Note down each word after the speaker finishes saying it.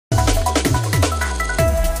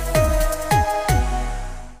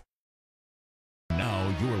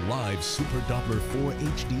live Super Doppler 4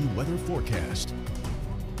 HD weather forecast.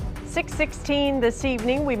 6:16 this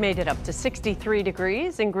evening. We made it up to 63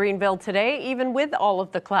 degrees in Greenville today, even with all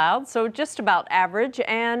of the clouds, so just about average.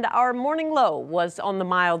 And our morning low was on the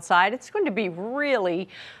mild side. It's going to be really,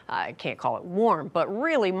 I can't call it warm, but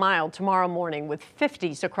really mild tomorrow morning with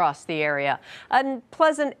 50s across the area. A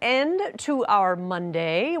pleasant end to our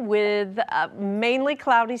Monday with mainly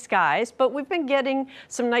cloudy skies, but we've been getting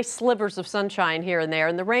some nice slivers of sunshine here and there,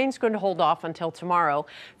 and the rain's going to hold off until tomorrow.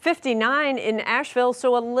 59 in Asheville,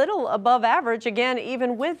 so a little above average again,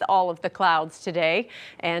 even with all of the clouds today,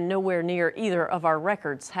 and nowhere near either of our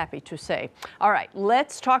records, happy to say. All right,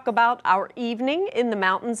 let's talk about our evening in the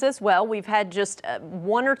mountains as well. We've had just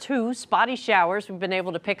one or two spotty showers we've been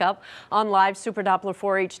able to pick up on live Super Doppler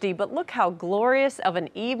 4 HD, but look how glorious of an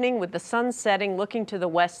evening with the sun setting, looking to the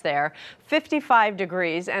west there. 55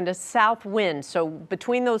 degrees and a south wind, so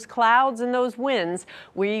between those clouds and those winds,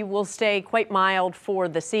 we will stay quite mild for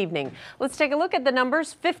this evening. Let's take a look at the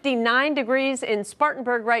numbers. 59 degrees in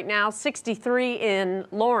Spartanburg right now, 63 in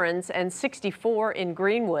Lawrence, and 64 in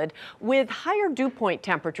Greenwood, with higher dew point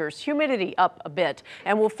temperatures, humidity up a bit,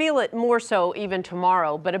 and we'll feel it more so even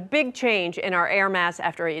tomorrow, but a big change in our air mass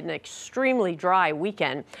after an extremely dry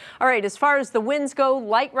weekend. All right, as far as the winds go,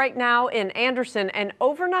 light right now in Anderson, and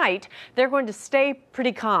overnight they're going to stay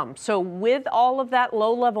pretty calm. So with all of that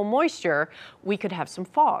low-level moisture, we could have some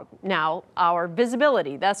fog. Now, our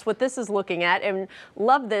visibility, that's what this is looking at, and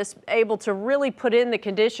love this, able to really put in the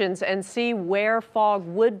conditions and see where fog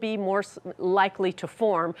would be more likely to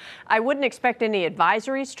form. I wouldn't expect any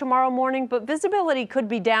advisories tomorrow morning, but visibility could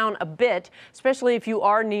be down a bit, especially if you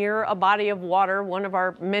are near a body of water, one of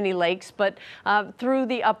our many lakes, but through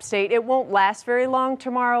the upstate. It won't last very long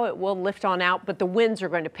tomorrow. It will lift on out, but the winds are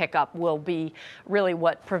going to pick up, will be really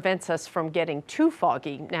what prevents us from getting too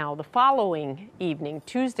foggy. Now, the following evening,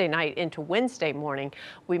 Tuesday night into Wednesday morning,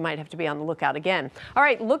 we might have to be on the lookout again. All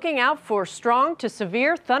right, looking out for strong to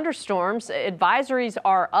severe thunderstorms. Advisories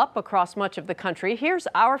are up across much of the country. Here's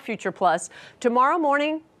our Future Plus. Tomorrow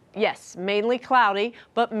morning, yes, mainly cloudy,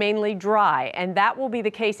 but mainly dry, and that will be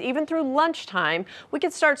the case even through lunchtime. We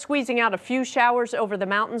could start squeezing out a few showers over the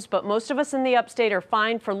mountains, but most of us in the upstate are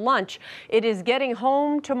fine for lunch. It is getting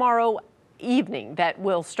home tomorrow evening that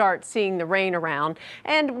we'll start seeing the rain around,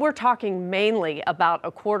 and we're talking mainly about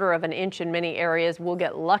 1/4 of an inch in many areas. We'll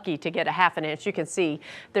get lucky to get a 1/2 inch. You can see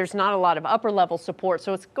there's not a lot of upper level support,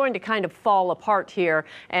 so it's going to kind of fall apart here,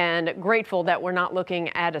 and grateful that we're not looking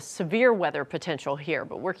at a severe weather potential here,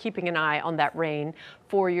 but we're keeping an eye on that rain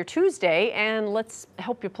for your Tuesday, and let's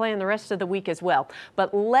help you plan the rest of the week as well.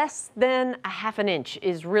 But less than a 1/2 inch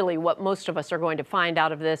is really what most of us are going to find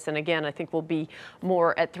out of this, and again, I think we'll be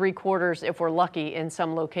more at 3/4 if we're lucky in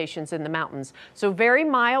some locations in the mountains. So very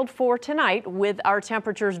mild for tonight with our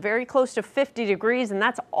temperatures very close to 50 degrees, and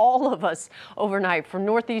that's all of us overnight from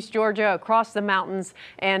northeast Georgia across the mountains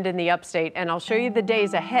and in the upstate. And I'll show you the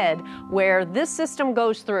days ahead where this system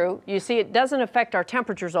goes through. You see, it doesn't affect our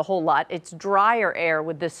temperatures a whole lot. It's drier air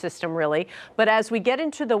with this system really. But as we get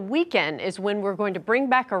into the weekend is when we're going to bring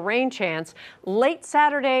back a rain chance late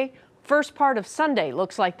Saturday, first part of Sunday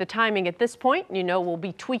looks like the timing at this point. You know, we'll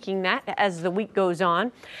be tweaking that as the week goes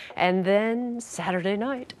on. And then Saturday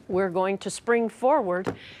night, we're going to spring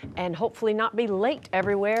forward and hopefully not be late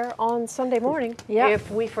everywhere on Sunday morning if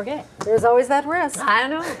we forget. There's always that risk. I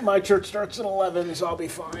know. My church starts at 11, so I'll be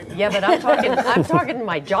fine. Yeah, but I'm talking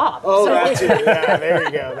my job. Oh, So. that's it. Yeah, there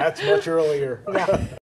you go. That's much earlier. Yeah.